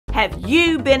Have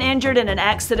you been injured in an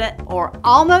accident? Or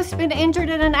almost been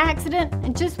injured in an accident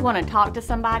and just want to talk to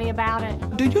somebody about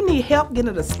it? Do you need help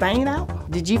getting the stain out?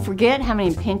 Did you forget how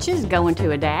many pinches go into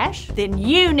a dash? Then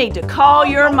you need to call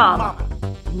your mama.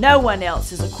 No one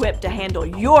else is equipped to handle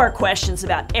your questions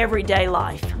about everyday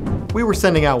life. We were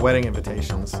sending out wedding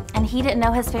invitations. And he didn't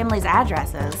know his family's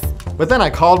addresses. But then I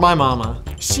called my mama.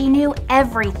 She knew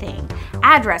everything.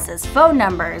 Addresses, phone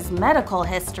numbers, medical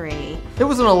history. It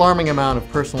was an alarming amount of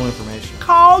personal information.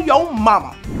 Call your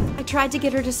mama. I tried to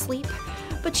get her to sleep,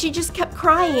 but she just kept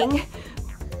crying.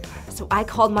 So I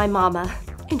called my mama,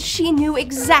 and she knew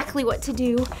exactly what to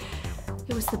do.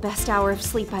 It was the best hour of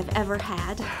sleep I've ever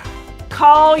had.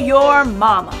 Call your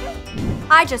mama.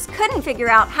 I just couldn't figure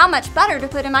out how much butter to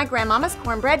put in my grandmama's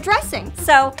cornbread dressing.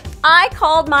 So I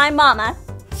called my mama.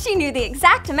 She knew the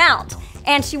exact amount,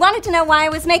 and she wanted to know why I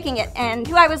was making it, and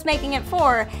who I was making it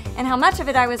for, and how much of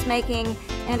it I was making,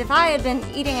 and if I had been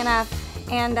eating enough,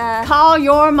 and Call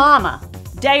your mama.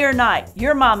 Day or night,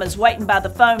 your mama's waiting by the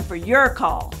phone for your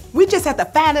call. We just have to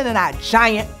find it in our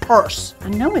giant purse. I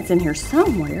know it's in here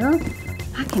somewhere.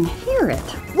 I can hear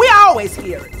it. We always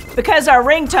hear it. Because our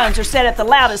ringtones are set at the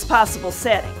loudest possible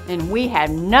setting. And we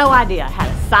have no idea how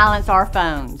to silence our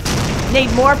phones.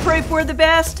 Need more proof we're the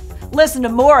best? Listen to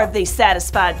more of these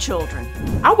satisfied children.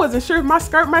 I wasn't sure if my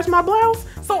skirt matched my blouse,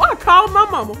 so I called my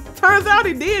mama. Turns out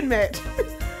it did match.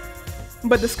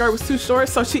 But the skirt was too short,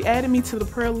 so she added me to the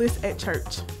prayer list at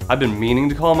church. I've been meaning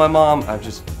to call my mom. I've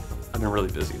been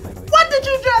really busy lately. What did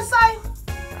you just say?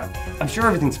 I'm sure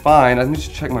everything's fine. I need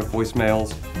to check my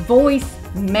voicemails.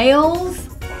 Voicemails?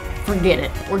 Forget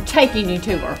it. We're taking you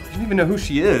to her. I don't even know who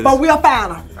she is. But we'll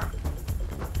find her.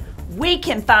 We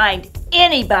can find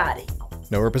anybody.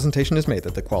 No representation is made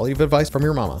that the quality of advice from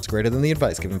your mama is greater than the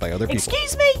advice given by other people.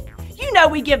 Excuse me? You know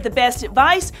we give the best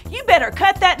advice. You better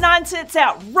cut that nonsense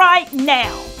out right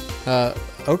now.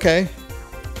 Okay.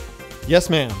 Yes,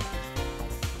 ma'am.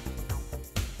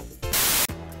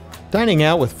 Dining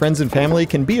out with friends and family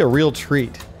can be a real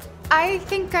treat. I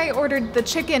think I ordered the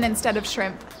chicken instead of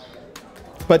shrimp.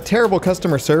 But terrible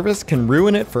customer service can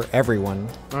ruin it for everyone.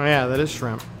 Oh yeah, that is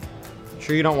shrimp.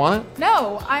 Sure you don't want it?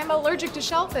 No, I'm allergic to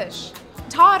shellfish.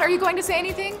 Todd, are you going to say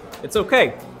anything? It's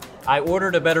okay. I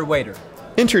ordered a better waiter.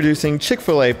 Introducing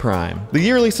Chick-fil-A Prime, the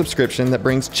yearly subscription that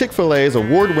brings Chick-fil-A's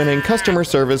award-winning customer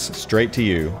service straight to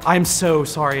you. I'm so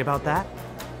sorry about that.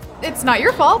 It's not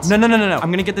your fault. No.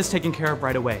 I'm gonna get this taken care of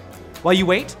right away. While you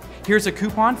wait, here's a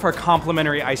coupon for a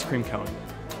complimentary ice cream cone.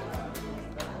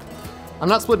 I'm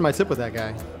not splitting my tip with that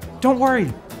guy. Don't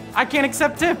worry, I can't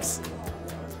accept tips.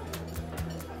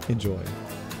 Enjoy.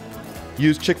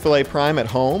 Use Chick-fil-A Prime at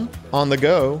home, on the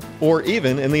go, or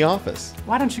even in the office.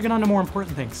 Why don't you get on to more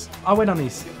important things? I'll wait on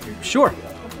these. Sure.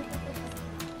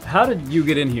 How did you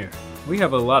get in here? We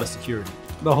have a lot of security.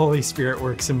 The Holy Spirit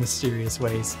works in mysterious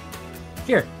ways.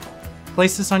 Here,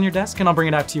 place this on your desk and I'll bring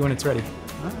it out to you when it's ready.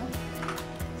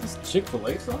 Is this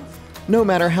Chick-fil-A sauce? No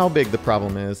matter how big the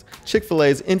problem is,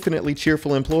 Chick-fil-A's infinitely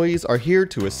cheerful employees are here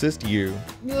to assist you.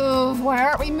 Ugh, why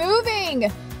aren't we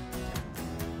moving?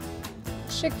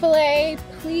 Chick-fil-A,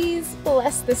 please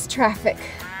bless this traffic.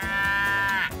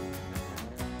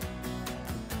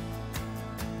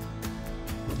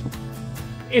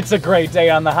 It's a great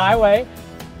day on the highway.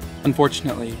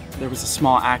 Unfortunately, there was a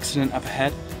small accident up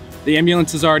ahead. The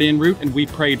ambulance is already en route and we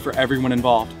prayed for everyone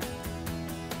involved.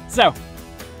 So,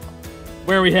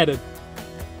 where are we headed?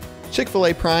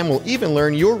 Chick-fil-A Prime will even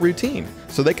learn your routine,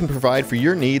 so they can provide for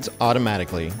your needs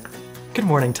automatically. Good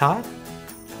morning, Todd.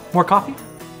 More coffee?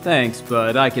 Thanks,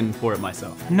 but I can pour it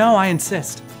myself. No, I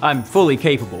insist. I'm fully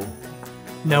capable.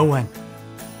 No one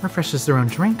refreshes their own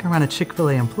drink around a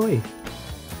Chick-fil-A employee.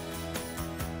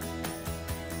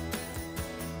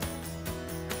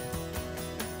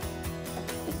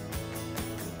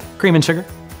 Cream and sugar.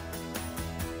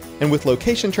 And with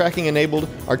location tracking enabled,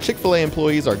 our Chick-fil-A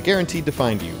employees are guaranteed to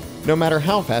find you, no matter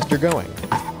how fast you're going.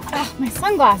 Ugh, my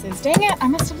sunglasses, dang it, I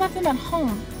must have left them at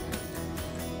home.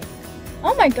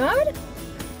 Oh my God.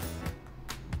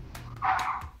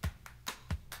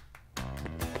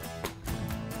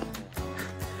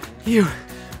 You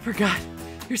forgot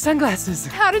your sunglasses.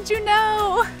 How did you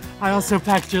know? I also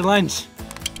packed your lunch.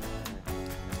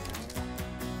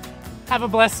 Have a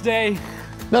blessed day.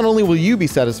 Not only will you be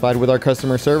satisfied with our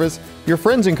customer service, your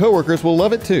friends and coworkers will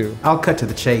love it too. I'll cut to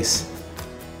the chase.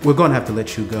 We're going to have to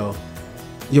let you go.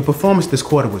 Your performance this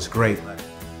quarter was great, but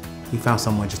we found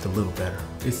someone just a little better.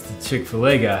 It's the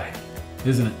Chick-fil-A guy,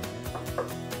 isn't it?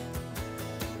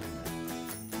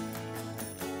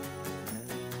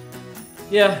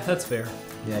 Yeah, that's fair.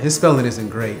 Yeah, his spelling isn't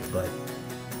great, but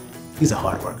he's a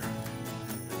hard worker.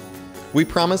 We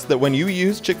promise that when you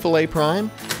use Chick-fil-A Prime,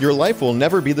 your life will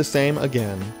never be the same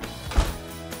again.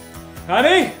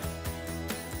 Honey?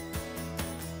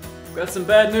 Got some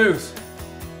bad news.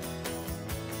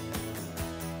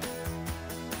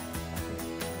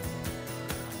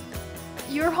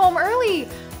 You're home early.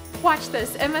 Watch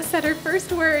this. Emma said her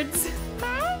first words.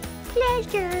 My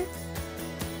pleasure.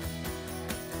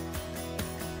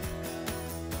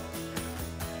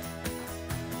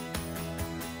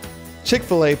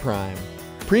 Chick-fil-A Prime.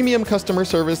 Premium customer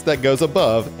service that goes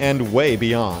above and way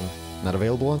beyond. Not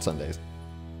available on Sundays.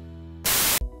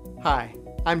 Hi,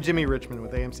 I'm Jimmy Richmond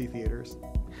with AMC Theaters.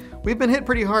 We've been hit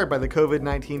pretty hard by the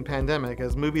COVID-19 pandemic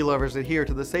as movie lovers adhere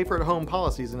to the safer-at-home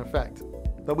policies in effect.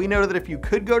 But we know that if you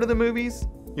could go to the movies,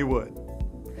 you would.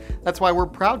 That's why we're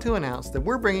proud to announce that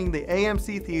we're bringing the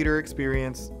AMC Theater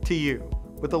experience to you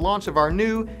with the launch of our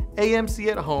new AMC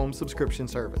at Home subscription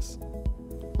service.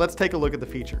 Let's take a look at the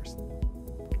features.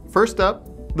 First up,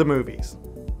 the movies.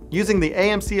 Using the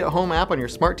AMC at Home app on your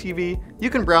smart TV, you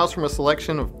can browse from a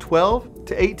selection of 12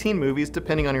 to 18 movies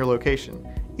depending on your location,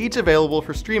 each available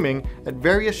for streaming at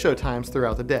various showtimes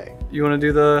throughout the day. You want to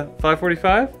do the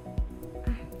 5:45?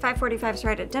 5:45's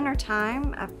right at dinner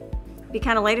time. It'd be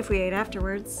kind of late if we ate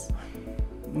afterwards.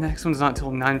 Next one's not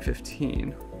till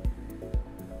 9:15.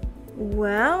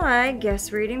 Well, I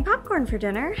guess we're eating popcorn for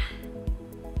dinner.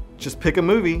 Just pick a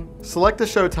movie, select a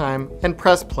showtime, and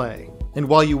press play. And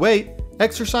while you wait,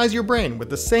 exercise your brain with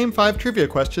the same 5 trivia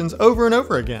questions over and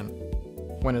over again.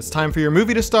 When it's time for your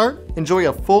movie to start, enjoy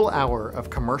a full hour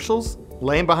of commercials,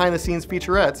 lame behind-the-scenes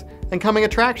featurettes, and coming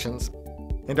attractions.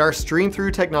 And our stream-through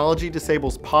technology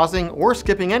disables pausing or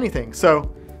skipping anything,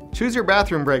 so choose your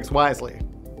bathroom breaks wisely.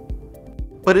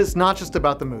 But it's not just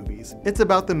about the movies, it's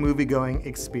about the movie-going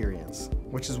experience,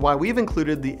 which is why we've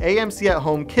included the AMC at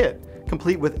Home kit,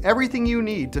 complete with everything you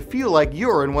need to feel like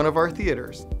you're in one of our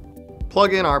theaters.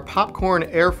 Plug in our popcorn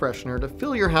air freshener to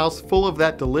fill your house full of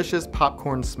that delicious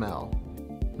popcorn smell.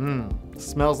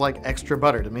 Smells like extra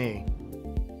butter to me.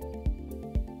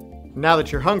 Now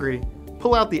that you're hungry,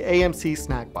 pull out the AMC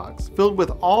snack box filled with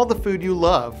all the food you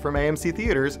love from AMC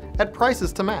Theaters at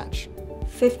prices to match.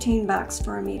 $15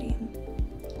 for a medium.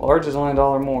 Large is only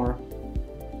 $1 more.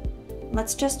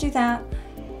 Let's just do that.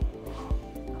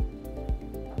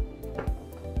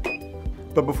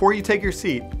 But before you take your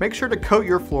seat, make sure to coat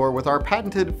your floor with our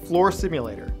patented floor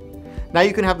simulator. Now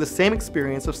you can have the same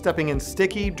experience of stepping in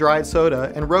sticky, dried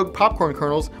soda and rogue popcorn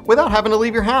kernels without having to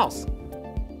leave your house.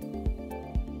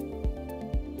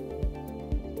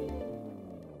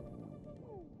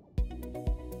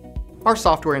 Our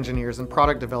software engineers and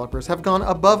product developers have gone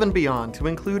above and beyond to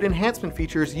include enhancement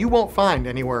features you won't find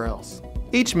anywhere else.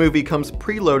 Each movie comes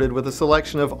preloaded with a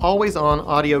selection of always-on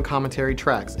audio commentary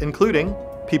tracks, including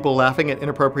people laughing at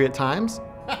inappropriate times,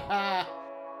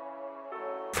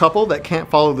 couple that can't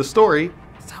follow the story,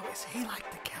 so is he like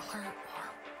the killer, or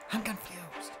I'm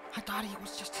confused. I thought he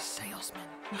was just a salesman.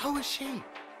 Who is she?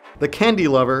 the candy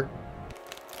lover,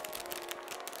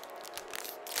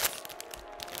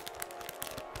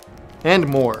 and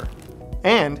more.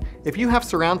 And if you have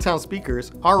surround sound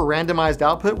speakers, our randomized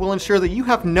output will ensure that you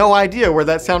have no idea where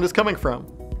that sound is coming from.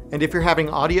 And if you're having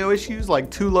audio issues like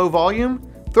too low volume,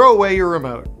 throw away your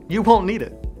remote. You won't need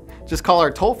it. Just call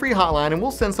our toll-free hotline and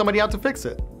we'll send somebody out to fix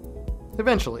it.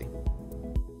 Eventually.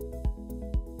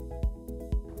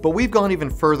 But we've gone even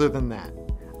further than that.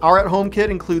 Our at-home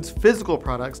kit includes physical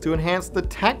products to enhance the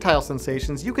tactile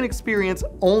sensations you can experience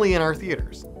only in our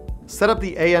theaters. Set up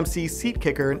the AMC seat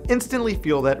kicker and instantly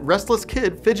feel that restless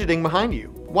kid fidgeting behind you.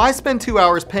 Why spend 2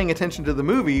 hours paying attention to the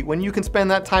movie when you can spend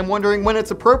that time wondering when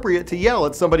it's appropriate to yell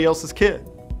at somebody else's kid?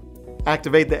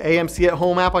 Activate the AMC at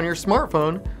Home app on your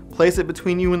smartphone, place it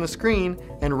between you and the screen,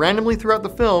 and randomly throughout the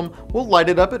film, we'll light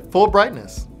it up at full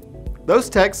brightness. Those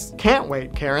texts can't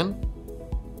wait, Karen.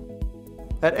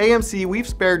 At AMC, we've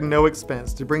spared no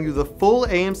expense to bring you the full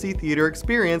AMC theater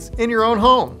experience in your own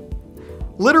home.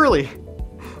 Literally.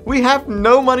 We have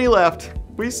no money left.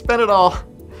 We spent it all.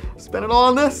 Spent it all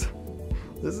on this.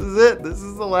 This is it. This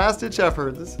is the last ditch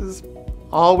effort. This is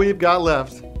all we've got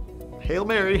left. Hail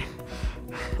Mary.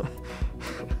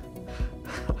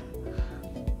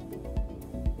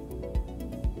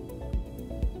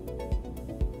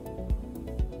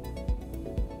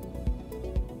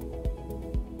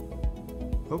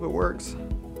 Hope it works.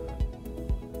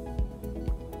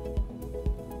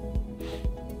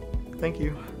 Thank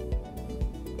you.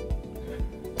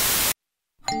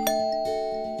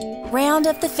 Round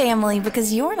up the family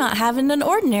because you're not having an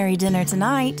ordinary dinner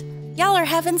tonight. Y'all are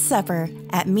having supper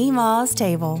at Meemaw's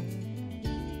table.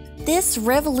 This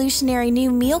revolutionary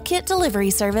new meal kit delivery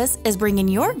service is bringing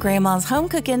your grandma's home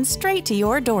cooking straight to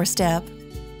your doorstep.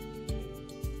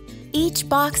 Each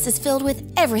box is filled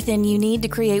with everything you need to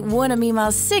create one of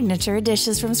Mima's signature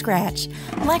dishes from scratch,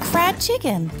 like fried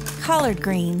chicken, collard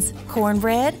greens,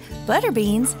 cornbread, butter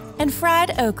beans, and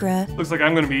fried okra. Looks like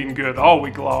I'm gonna be eating good all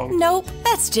week long. Nope,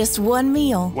 that's just one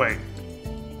meal. Wait,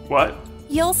 what?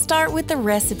 You'll start with the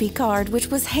recipe card, which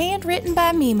was handwritten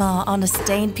by Mima on a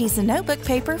stained piece of notebook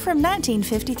paper from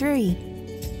 1953.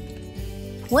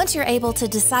 Once you're able to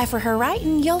decipher her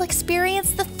writing, you'll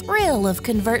experience the thrill of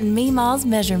converting Mima's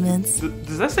measurements.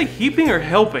 Does that say heaping or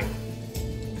helping?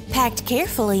 Packed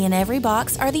carefully in every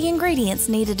box are the ingredients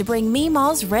needed to bring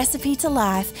Mima's recipe to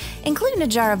life, including a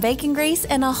jar of bacon grease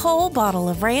and a whole bottle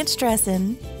of ranch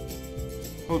dressing.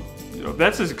 Well,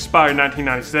 that says expired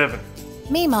 1997.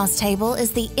 Mima's Table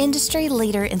is the industry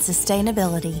leader in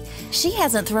sustainability. She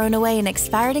hasn't thrown away an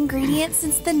expired ingredient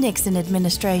since the Nixon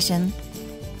administration.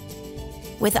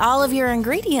 With all of your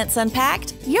ingredients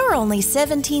unpacked, you're only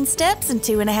 17 steps and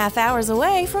 2.5 hours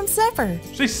away from supper.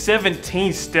 She's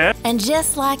 17 steps? And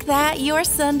just like that, your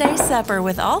Sunday supper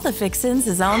with all the fixins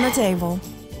is on the table.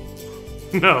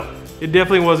 No, it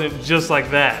definitely wasn't just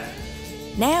like that.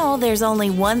 Now there's only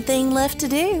one thing left to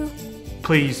do.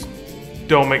 Please,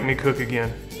 don't make me cook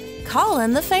again. Call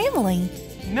in the family.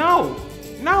 No,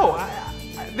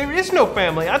 there is no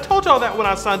family. I told y'all that when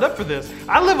I signed up for this.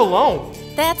 I live alone.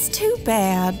 That's too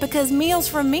bad, because meals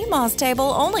from Mima's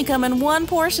Table only come in one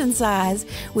portion size,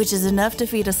 which is enough to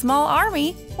feed a small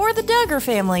army or the Duggar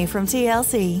family from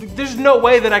TLC. There's no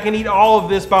way that I can eat all of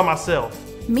this by myself.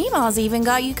 Mima's even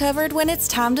got you covered when it's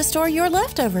time to store your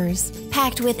leftovers.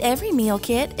 Packed with every meal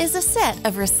kit is a set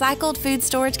of recycled food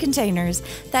storage containers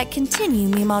that continue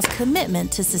Mima's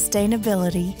commitment to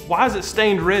sustainability. Why is it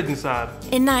stained red inside?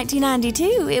 In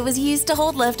 1992, it was used to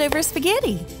hold leftover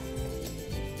spaghetti.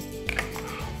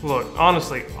 Look,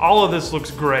 honestly, all of this looks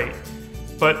great,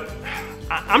 but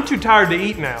I'm too tired to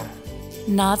eat now.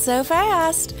 Not so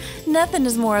fast. Nothing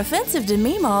is more offensive to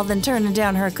Mima than turning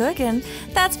down her cooking.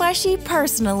 That's why she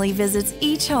personally visits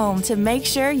each home to make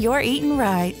sure you're eating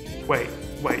right. Wait.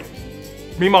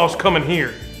 Mima's coming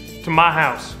here, to my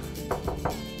house.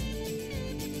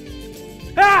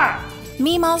 Ah!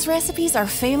 Mima's recipes are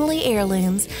family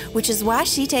heirlooms, which is why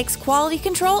she takes quality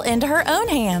control into her own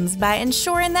hands by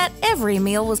ensuring that every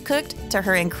meal was cooked to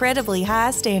her incredibly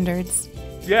high standards.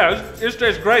 Yeah, it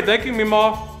tastes great. Thank you,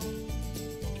 Mima.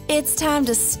 It's time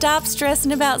to stop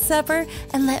stressing about supper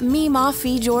and let Mima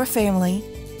feed your family.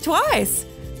 Twice,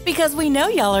 because we know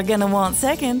y'all are gonna want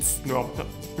seconds. No,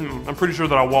 I'm pretty sure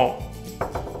that I won't.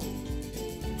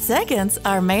 Seconds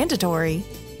are mandatory.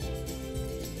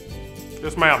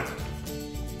 Yes, ma'am.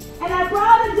 And I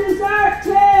brought a dessert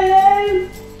too!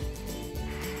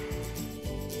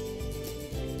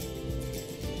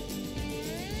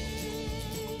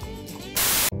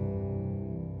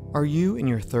 Are you in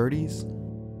your 30s?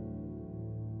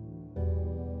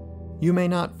 You may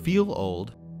not feel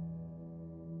old,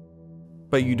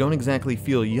 but you don't exactly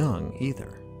feel young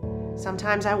either.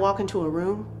 Sometimes I walk into a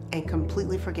room and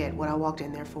completely forget what I walked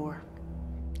in there for.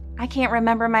 I can't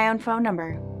remember my own phone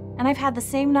number, and I've had the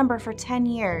same number for 10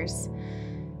 years.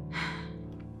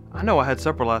 I know I had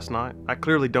supper last night. I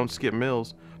clearly don't skip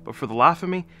meals, but for the life of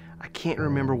me, I can't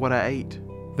remember what I ate.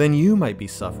 Then you might be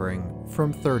suffering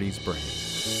from 30s brain.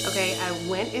 Okay, I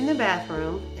went in the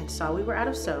bathroom and saw we were out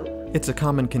of soap. It's a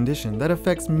common condition that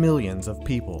affects millions of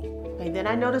people. And then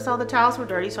I noticed all the towels were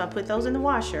dirty, so I put those in the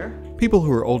washer. People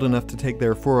who are old enough to take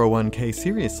their 401k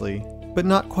seriously, but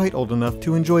not quite old enough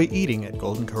to enjoy eating at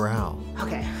Golden Corral.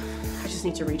 Okay, I just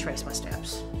need to retrace my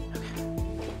steps.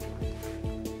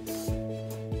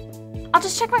 I'll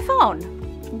just check my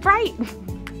phone. Right.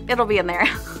 It'll be in there.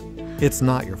 It's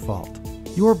not your fault.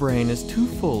 Your brain is too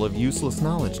full of useless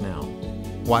knowledge now.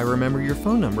 Why remember your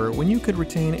phone number when you could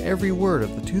retain every word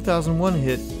of the 2001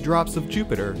 hit Drops of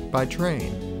Jupiter by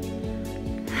Train?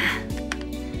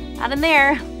 Not in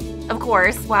there. Of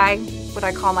course. Why would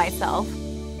I call myself?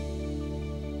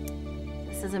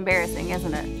 This is embarrassing,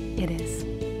 isn't it? It is.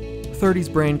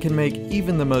 30s brain can make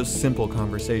even the most simple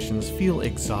conversations feel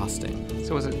exhausting.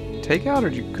 So was it takeout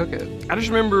or did you cook it? I just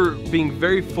remember being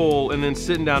very full and then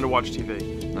sitting down to watch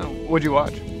TV. What'd you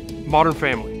watch? Modern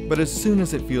Family. But as soon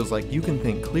as it feels like you can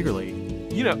think clearly,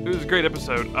 you know, it was a great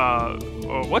episode.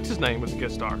 What's his name was the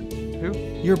guest star? Who?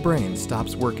 Your brain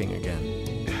stops working again.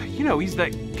 You know, he's that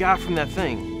guy from that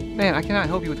thing. Man, I cannot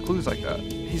help you with clues like that.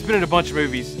 He's been in a bunch of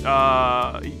movies.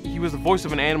 He was the voice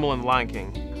of an animal in The Lion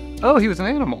King. Oh, he was an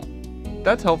animal.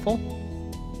 That's helpful.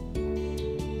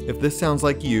 If this sounds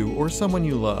like you or someone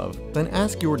you love, then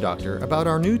ask your doctor about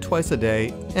our new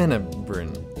twice-a-day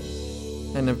Enebrin.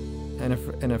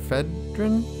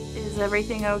 Ephedrine? Is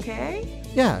everything okay?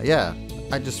 Yeah.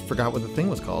 I just forgot what the thing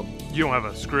was called. You don't have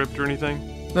a script or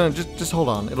anything? No, just hold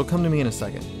on. It'll come to me in a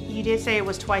second. You did say it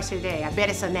was twice a day. I bet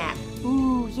it's a nap.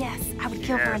 Ooh, yes, I would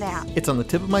kill for a nap. It's on the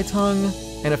tip of my tongue.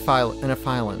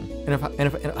 Enephylin.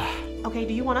 Okay,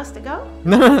 do you want us to go?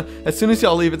 No. As soon as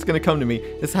y'all leave, it's gonna come to me.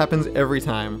 This happens every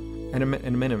time.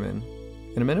 Enephedrine.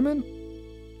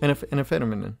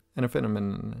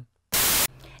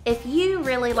 If you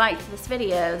really liked this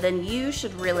video, then you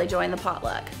should really join the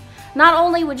potluck. Not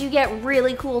only would you get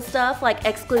really cool stuff like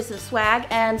exclusive swag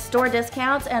and store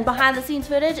discounts and behind the scenes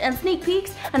footage and sneak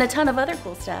peeks and a ton of other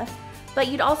cool stuff, but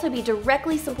you'd also be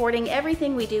directly supporting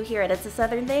everything we do here at It's a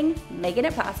Southern Thing, making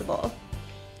it possible.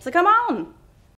 So come on!